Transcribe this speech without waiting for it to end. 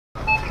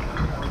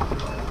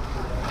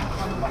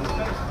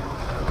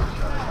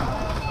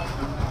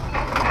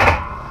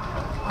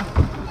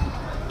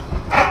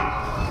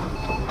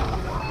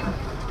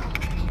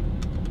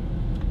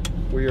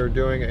are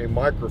doing a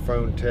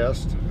microphone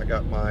test. I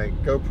got my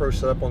GoPro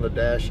set up on the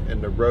dash and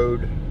the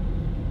Rode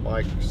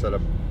mic set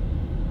up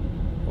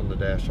on the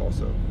dash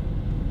also.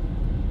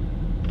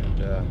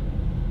 And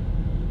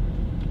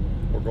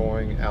we're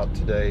going out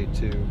today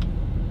to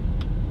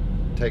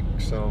take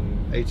some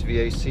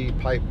HVAC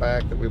pipe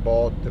back that we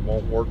bought that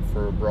won't work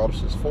for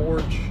Broadus's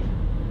forge,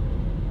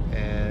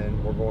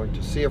 and we're going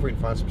to see if we can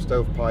find some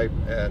stovepipe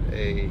at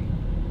a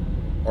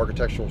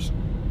architectural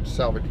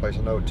salvage place.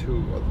 I know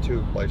two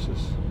places,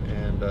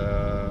 and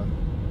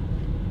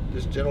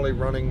just generally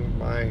running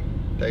my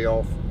day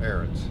off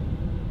errands.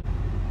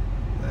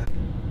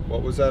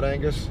 What was that,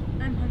 Angus?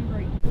 I'm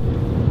hungry.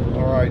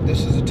 All right,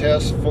 this is a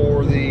test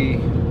for the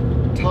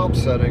top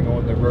setting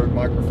on the Rode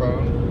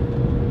microphone.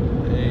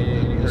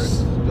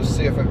 Let's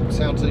see if it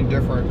sounds any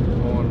different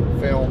on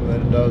film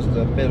than it does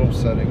the middle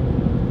setting.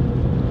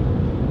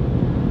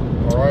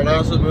 All right. We're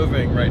also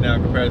moving right now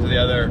compared to the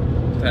other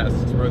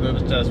tests. Where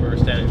those tests we were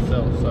standing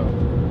still. So.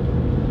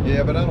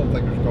 Yeah, but I don't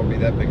think there's going to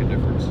be that big a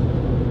difference.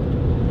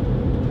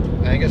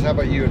 Angus, how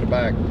about you in the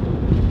back?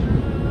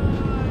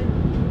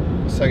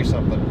 Say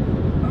something.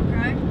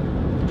 Okay.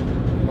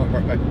 All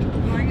right.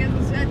 I guess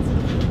I said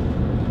something.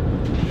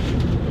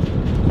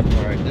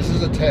 All right. This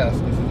is a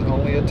test. This is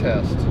only a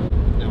test.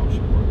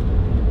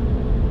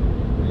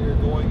 We are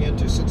going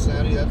into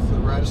Cincinnati. That's the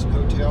Radisson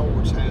Hotel,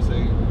 which has a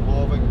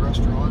revolving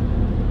restaurant.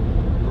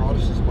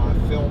 Broadus is my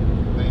film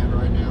man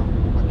right now,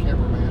 my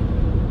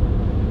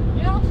cameraman.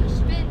 It also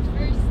spins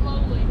very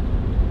slowly.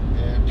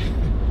 And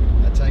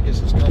that's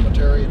Angus's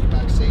commentary in the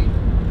back seat.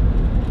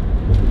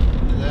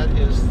 And that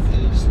is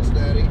the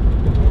Cincinnati.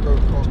 We'll go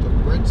across the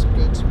Brent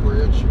Spence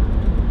Bridge.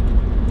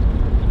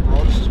 And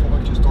Broadus is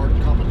going to start a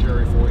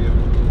commentary for you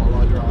while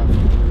I drive.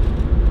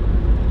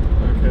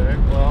 Okay,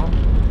 well,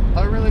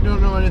 I really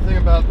don't know anything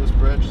about this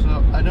bridge,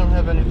 so I don't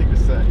have anything to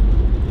say.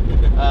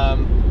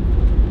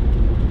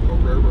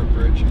 The railroad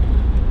bridge.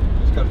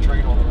 It's got a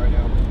train on it right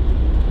now.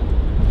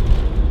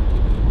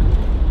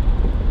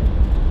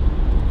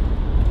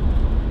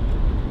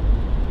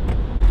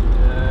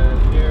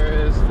 And here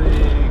is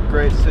the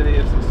great city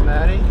of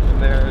Cincinnati,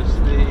 and there's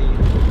the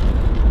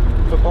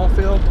football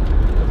field,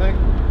 I think.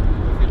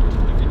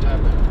 If you tap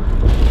it.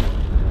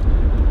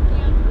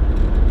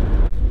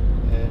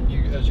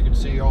 And as you can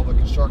see, all the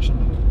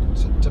construction,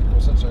 typical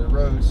Cincinnati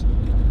roads.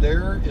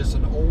 There is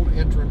an old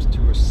entrance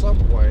to a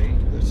subway,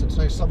 the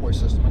Cincinnati subway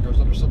system. It goes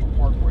under Central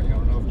Parkway. I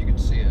don't know if you can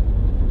see it.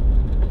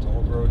 It's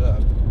all grown up.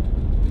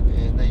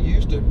 And they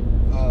used it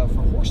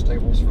for horse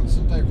stables for the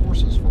Cincinnati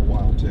horses for a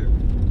while too.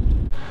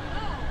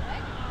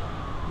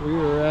 We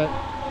are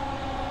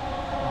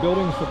at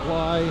Building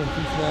Supply in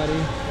Cincinnati,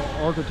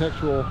 an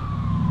architectural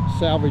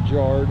salvage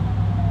yard.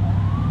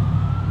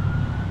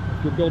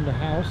 If you're building a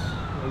house,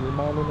 or you're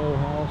remodeling a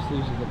house,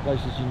 these are the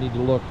places you need to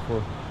look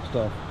for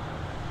stuff.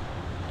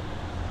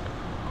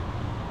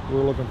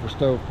 We're looking for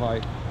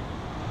stovepipe.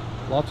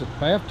 Lots of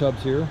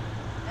bathtubs here.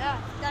 Yeah,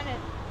 it's kind of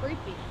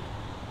creepy.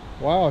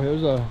 Wow,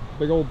 here's a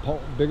big old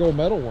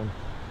metal one.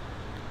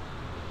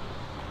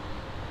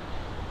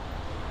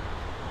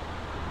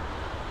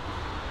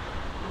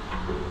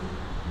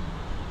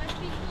 Might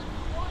be good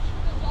for washing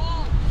the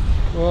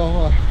dogs.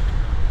 Well,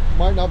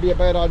 might not be a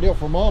bad idea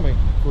for mommy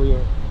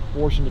for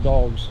washing the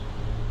dogs.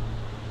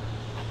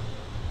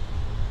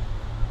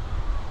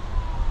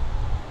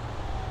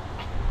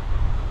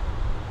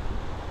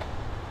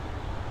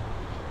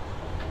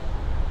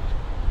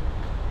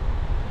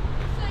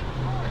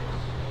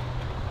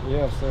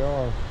 Yes, they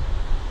are.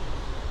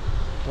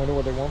 Wonder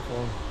what they want for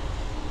them.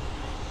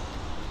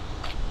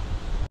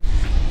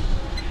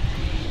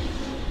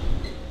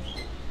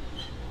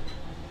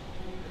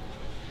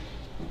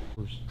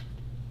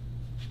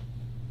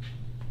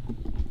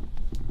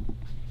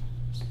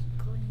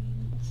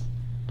 Screens.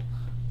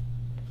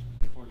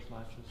 Porch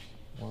latches.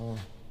 Wow,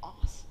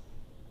 Awesome.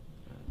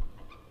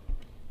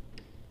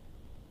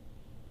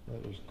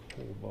 that is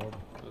cool, bud.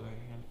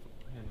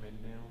 Handmade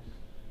nails.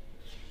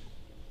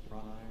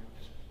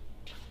 Knives.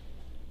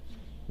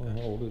 I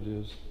wonder how old it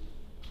is.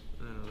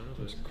 I don't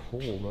know. It's cool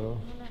though.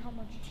 I wonder how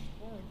much it's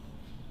worth.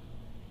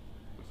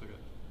 Looks like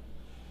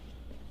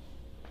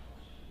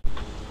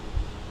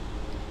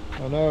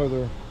I know,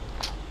 they're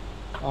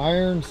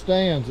iron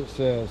stands, it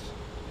says.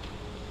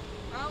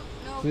 I don't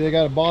know. See, they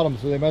got a bottom,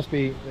 so they must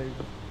be,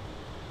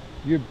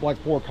 you'd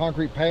like pour a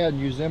concrete pad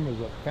and use them as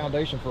a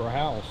foundation for a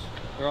house.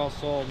 they're all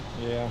sold.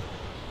 Yeah,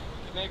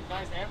 They make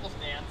nice anvil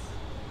stands.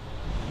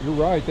 you're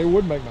right, they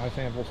would make nice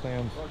anvil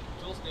stands. Or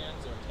tool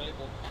stands or a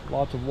table.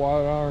 Lots of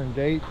wide iron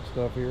gate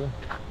stuff here.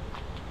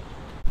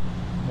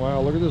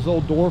 Wow, look at this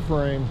old door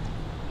frame.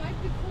 Might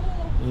be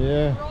cool.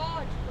 Yeah. The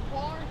garage, the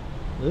barn.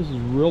 This is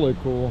really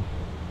cool.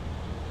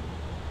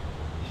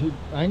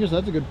 Angus,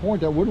 that's a good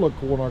point. That would look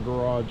cool in our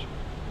garage.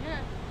 Yeah.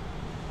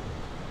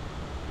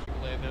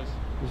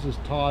 This is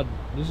Todd.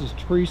 This is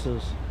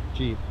Teresa's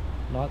Jeep,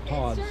 not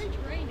Todd's. It's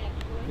starting to rain,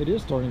 actually. It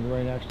is starting to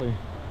rain, actually.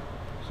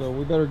 So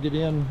we better get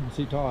in and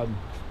see Todd.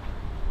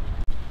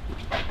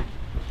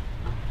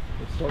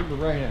 It's starting to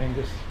rain,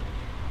 Angus.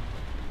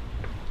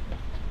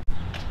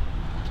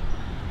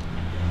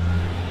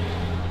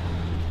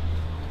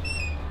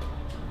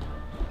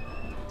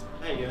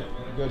 you.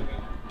 Good.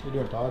 How you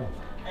doing, Todd?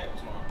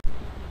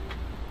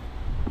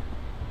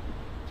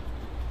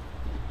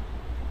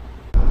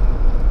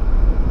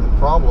 The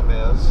problem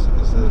is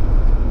that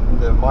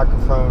the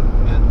microphone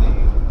in the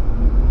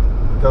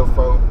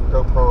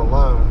GoPro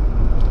alone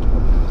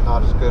is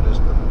not as good as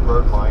the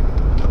Rode mic,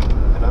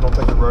 and I don't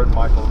think the Rode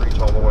mic will reach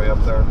all the way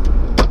up there.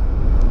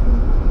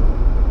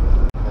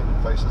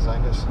 Making faces,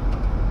 Angus.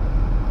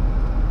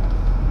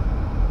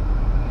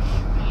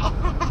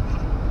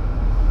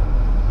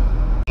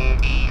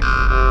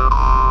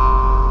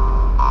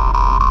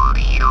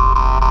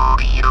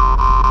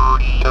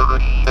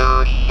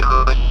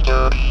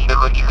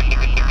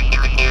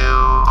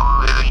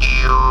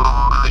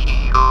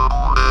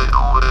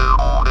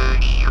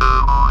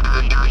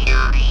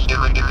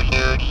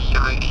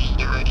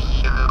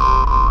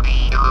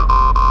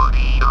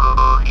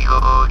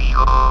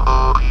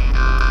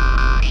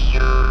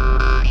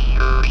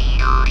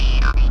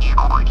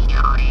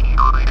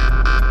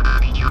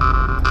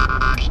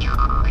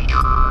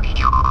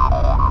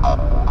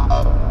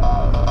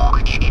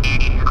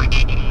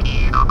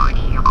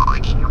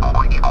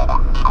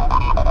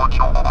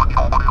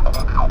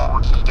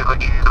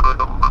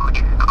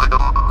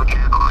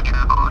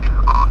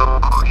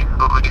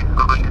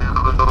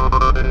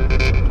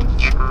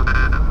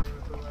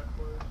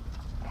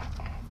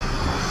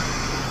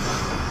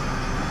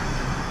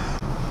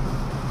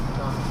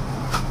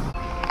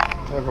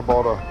 I haven't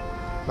bought a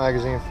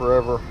magazine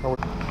forever.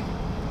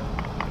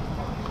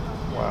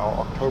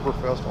 Wow,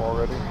 Oktoberfest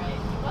already.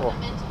 Wasn't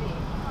meant to be.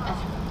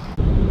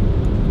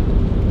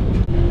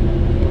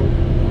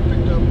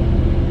 Picked up.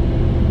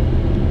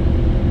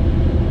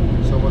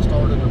 So I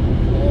started a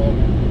vlog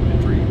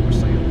entry for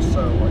saying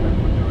so. I got to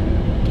quit doing it.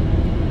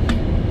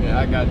 Yeah,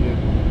 I got you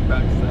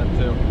back to that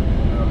too.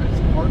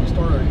 It's hard to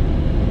start a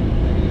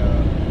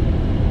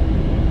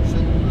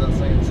sentence without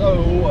saying so.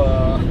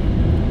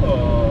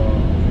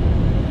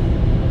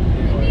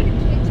 You need a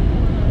kid's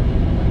corner,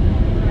 like on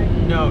the right.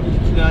 No, you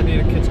do not need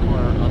a kid's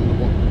corner on the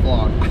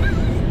vlog.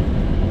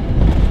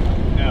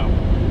 No.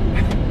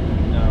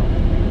 No.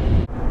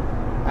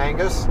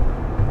 Angus,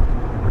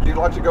 would you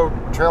like to go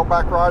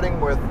trailback riding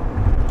with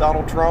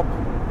Donald Trump?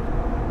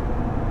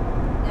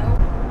 No.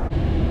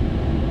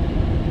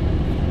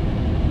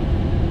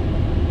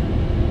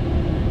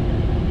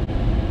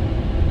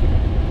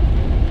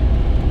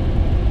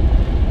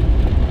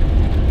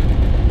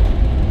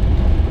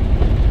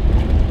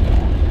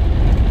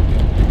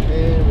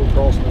 And we're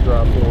crossing the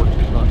dry fork,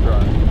 it's not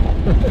dry.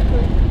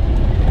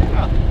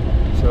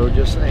 So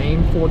just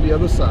aim for the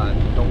other side.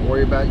 Don't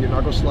worry about you're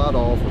not going to slide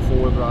off or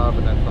four-wheel drive,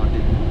 and that's not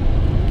deep.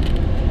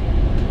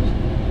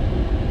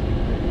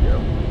 There you go.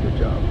 Good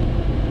job.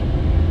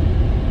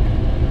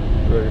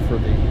 Ready for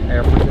the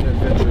African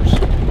adventures.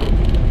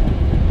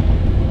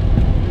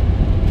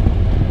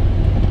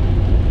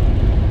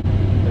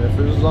 And if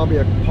there's a zombie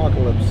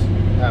apocalypse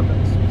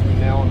happens between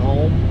now and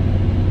home,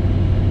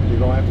 you're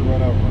going to have to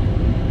run over them.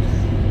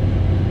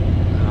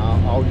 And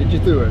I'll get you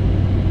through it,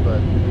 but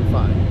you'll be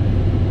fine.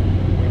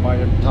 We might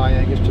have to tie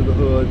Angus to the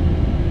hood,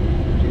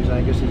 use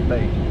Angus as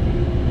bait.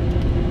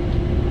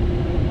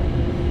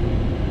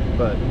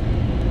 But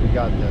we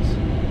got this.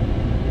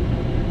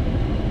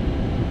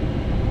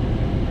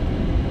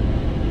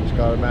 You just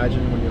gotta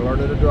imagine when you're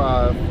learning to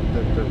drive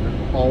that there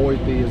will always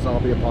be a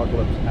zombie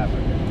apocalypse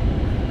happening.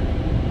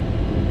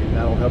 And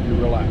that'll help you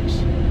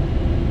relax.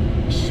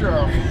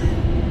 Sure.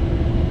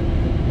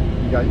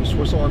 You got your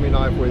Swiss Army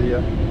knife with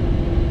you.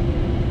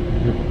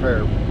 You're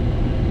prepared.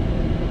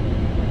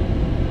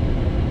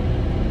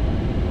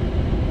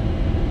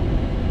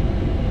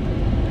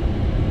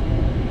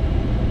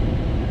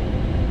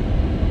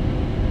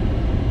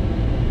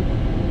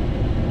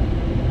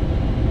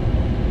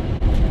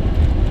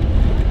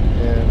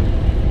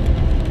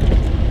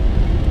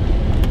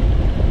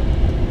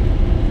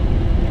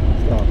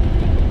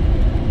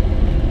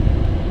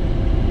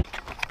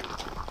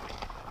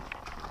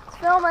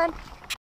 Filming.